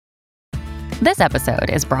This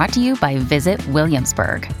episode is brought to you by Visit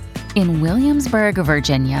Williamsburg. In Williamsburg,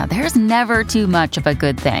 Virginia, there's never too much of a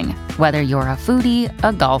good thing. Whether you're a foodie,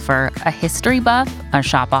 a golfer, a history buff, a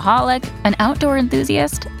shopaholic, an outdoor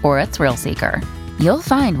enthusiast, or a thrill seeker, you'll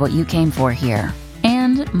find what you came for here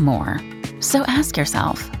and more. So ask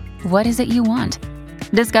yourself, what is it you want?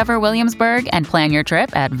 Discover Williamsburg and plan your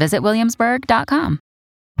trip at visitwilliamsburg.com.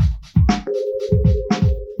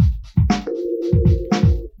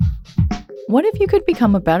 What if you could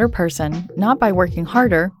become a better person, not by working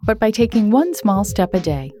harder, but by taking one small step a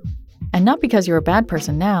day? And not because you're a bad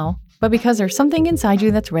person now, but because there's something inside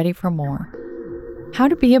you that's ready for more. How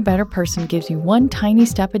to Be a Better Person gives you one tiny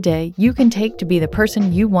step a day you can take to be the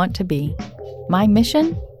person you want to be. My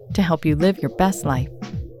mission? To help you live your best life.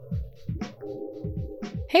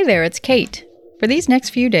 Hey there, it's Kate. For these next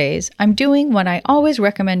few days, I'm doing what I always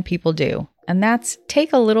recommend people do, and that's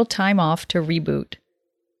take a little time off to reboot.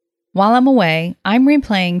 While I'm away, I'm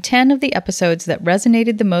replaying 10 of the episodes that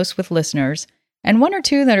resonated the most with listeners, and 1 or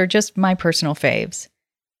 2 that are just my personal faves.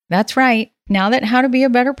 That's right, now that How to Be a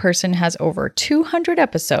Better Person has over 200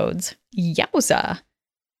 episodes, yowza!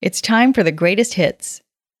 It's time for the greatest hits.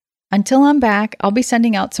 Until I'm back, I'll be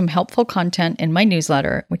sending out some helpful content in my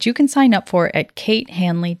newsletter, which you can sign up for at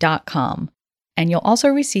katehanley.com. And you'll also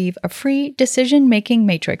receive a free decision-making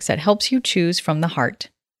matrix that helps you choose from the heart.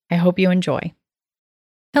 I hope you enjoy.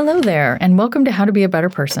 Hello there, and welcome to How to Be a Better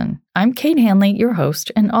Person. I'm Kate Hanley, your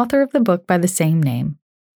host and author of the book by the same name.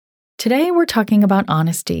 Today we're talking about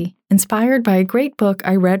honesty, inspired by a great book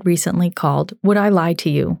I read recently called Would I Lie to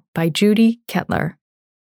You? By Judy Kettler.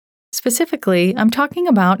 Specifically, I'm talking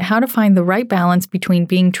about how to find the right balance between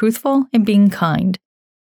being truthful and being kind,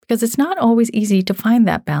 because it's not always easy to find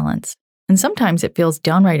that balance, and sometimes it feels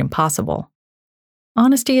downright impossible.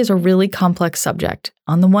 Honesty is a really complex subject.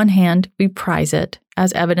 On the one hand, we prize it,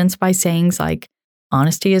 as evidenced by sayings like,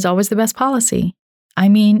 honesty is always the best policy. I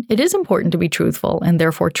mean, it is important to be truthful and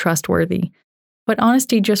therefore trustworthy, but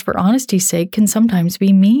honesty just for honesty's sake can sometimes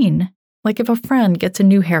be mean. Like if a friend gets a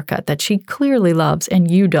new haircut that she clearly loves and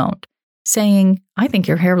you don't, saying, I think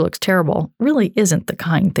your hair looks terrible, really isn't the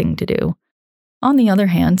kind thing to do. On the other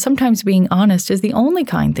hand, sometimes being honest is the only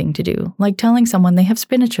kind thing to do, like telling someone they have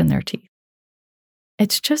spinach in their teeth.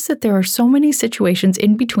 It's just that there are so many situations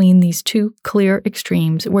in between these two clear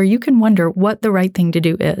extremes where you can wonder what the right thing to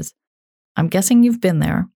do is. I'm guessing you've been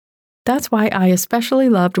there. That's why I especially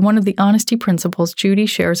loved one of the honesty principles Judy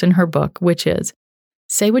shares in her book, which is,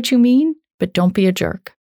 say what you mean, but don't be a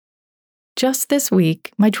jerk. Just this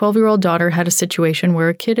week, my 12-year-old daughter had a situation where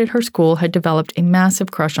a kid at her school had developed a massive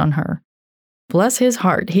crush on her. Bless his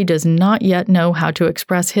heart, he does not yet know how to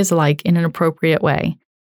express his like in an appropriate way.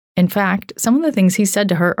 In fact, some of the things he said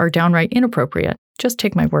to her are downright inappropriate. Just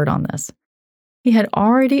take my word on this. He had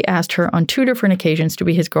already asked her on 2 different occasions to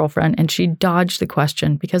be his girlfriend, and she dodged the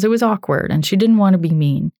question because it was awkward and she didn't want to be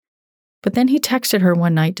mean. But then he texted her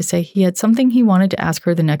one night to say he had something he wanted to ask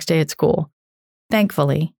her the next day at school.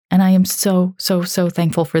 Thankfully, and I am so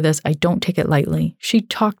thankful for this, I don't take it lightly, she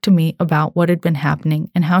talked to me about what had been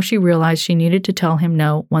happening and how she realized she needed to tell him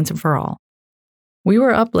no once and for all. We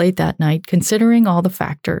were up late that night considering all the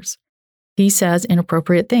factors. He says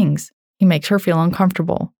inappropriate things. He makes her feel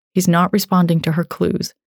uncomfortable. He's not responding to her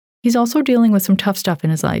clues. He's also dealing with some tough stuff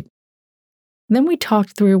in his life. Then we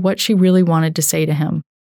talked through what she really wanted to say to him.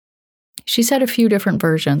 She said a few different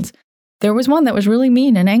versions. There was one that was really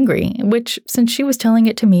mean and angry, which, since she was telling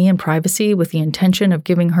it to me in privacy with the intention of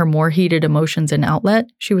giving her more heated emotions an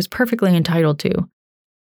outlet, she was perfectly entitled to.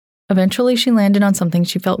 Eventually, she landed on something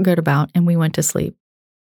she felt good about, and we went to sleep.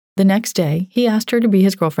 The next day, he asked her to be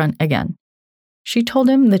his girlfriend again. She told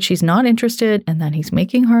him that she's not interested and that he's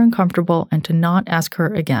making her uncomfortable and to not ask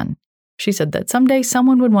her again. She said that someday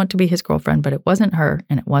someone would want to be his girlfriend, but it wasn't her,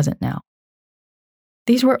 and it wasn't now.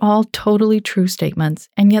 These were all totally true statements,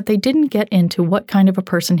 and yet they didn't get into what kind of a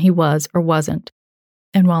person he was or wasn't.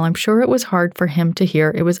 And while I'm sure it was hard for him to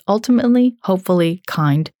hear, it was ultimately, hopefully,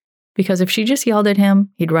 kind. Because if she just yelled at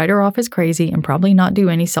him, he'd write her off as crazy and probably not do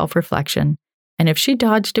any self-reflection. And if she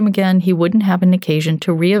dodged him again, he wouldn't have an occasion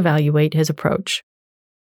to reevaluate his approach.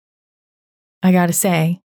 I gotta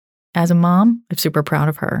say, as a mom, I'm super proud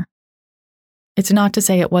of her. It's not to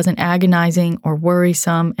say it wasn't agonizing or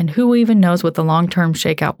worrisome, and who even knows what the long-term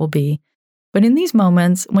shakeout will be. But in these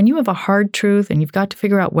moments, when you have a hard truth and you've got to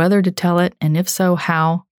figure out whether to tell it, and if so,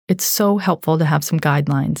 how, it's so helpful to have some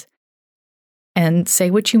guidelines. And say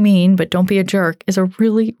what you mean, but don't be a jerk is a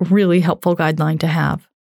really, really helpful guideline to have.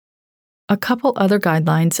 A couple other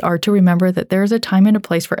guidelines are to remember that there's a time and a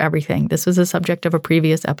place for everything. This was the subject of a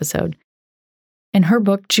previous episode. In her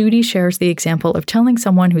book, Judy shares the example of telling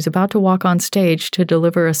someone who's about to walk on stage to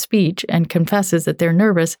deliver a speech and confesses that they're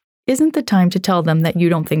nervous isn't the time to tell them that you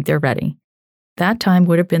don't think they're ready. That time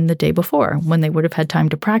would have been the day before, when they would have had time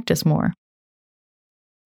to practice more.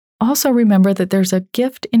 Also remember that there's a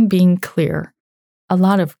gift in being clear. A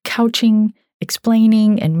lot of couching,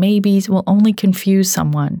 explaining, and maybes will only confuse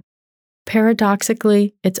someone.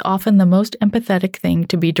 Paradoxically, it's often the most empathetic thing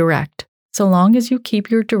to be direct, so long as you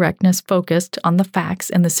keep your directness focused on the facts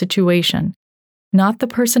and the situation, not the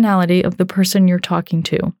personality of the person you're talking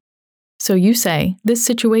to. So you say, "This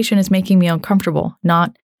situation is making me uncomfortable,"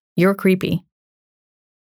 not, "You're creepy."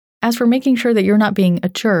 As for making sure that you're not being a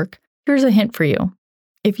jerk, here's a hint for you.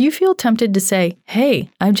 If you feel tempted to say,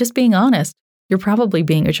 "Hey, I'm just being honest," you're probably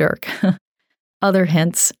being a jerk. Other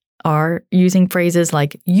hints are using phrases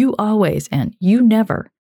like "you always" and "you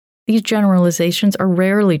never." These generalizations are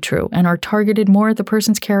rarely true and are targeted more at the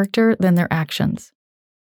person's character than their actions.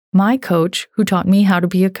 My coach, who taught me how to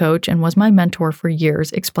be a coach and was my mentor for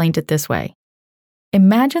years, explained it this way.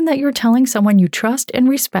 Imagine that you're telling someone you trust and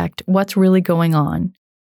respect what's really going on.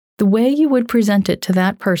 The way you would present it to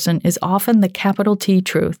that person is often the capital T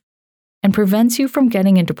truth and prevents you from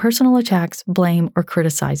getting into personal attacks, blame, or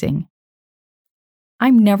criticizing.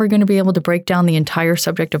 I'm never going to be able to break down the entire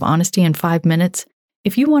subject of honesty in 5 minutes.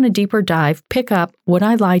 If you want a deeper dive, pick up Would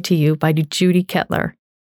I Lie to You by Judy Kettler.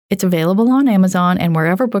 It's available on Amazon and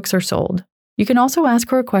wherever books are sold. You can also ask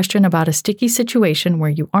her a question about a sticky situation where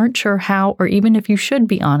you aren't sure how or even if you should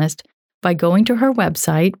be honest by going to her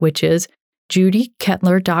website, which is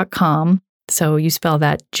judykettler.com. So you spell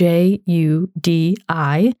that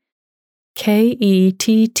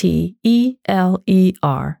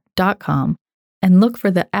JUDIKETTELER.com and look for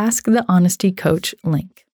the Ask the Honesty Coach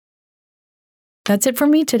link. That's it for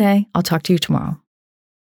me today. I'll talk to you tomorrow.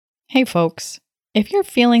 Hey folks, if you're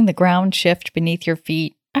feeling the ground shift beneath your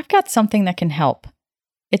feet, I've got something that can help.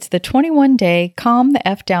 It's the 21-day Calm the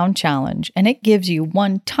F Down Challenge, and it gives you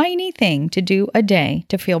one tiny thing to do a day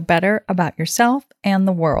to feel better about yourself and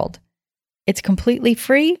the world. It's completely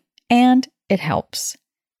free, and it helps.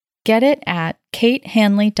 Get it at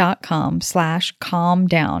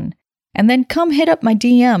katehanley.com/calmdown, and then come hit up my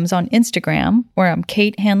DMs on Instagram, where I'm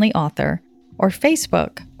Kate Hanley Author, or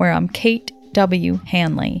Facebook, where I'm Kate W.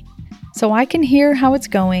 Hanley, so I can hear how it's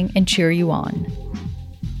going and cheer you on.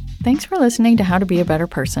 Thanks for listening to How to Be a Better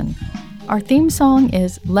Person. Our theme song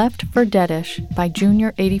is Left for Deadish by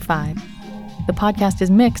Junior85. The podcast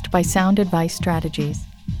is mixed by Sound Advice Strategies.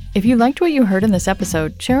 If you liked what you heard in this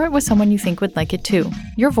episode, share it with someone you think would like it too.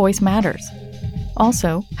 Your voice matters.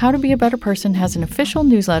 Also, How to Be a Better Person has an official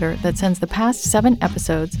newsletter that sends the past 7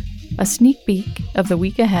 episodes, a sneak peek of the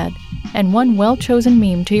week ahead, and one well-chosen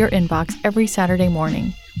meme to your inbox every Saturday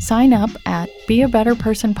morning. Sign up at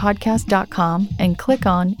beabetterpersonpodcast.com and click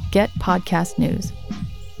on Get Podcast News.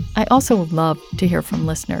 I also love to hear from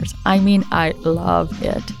listeners. I love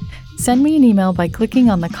it. Send me an email by clicking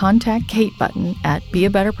on the Contact Kate button at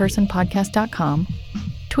beabetterpersonpodcast.com,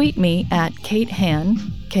 tweet me at KateHan,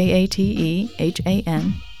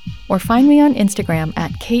 KateHan, or find me on Instagram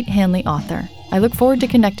at Kate Hanley Author. I look forward to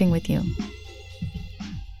connecting with you.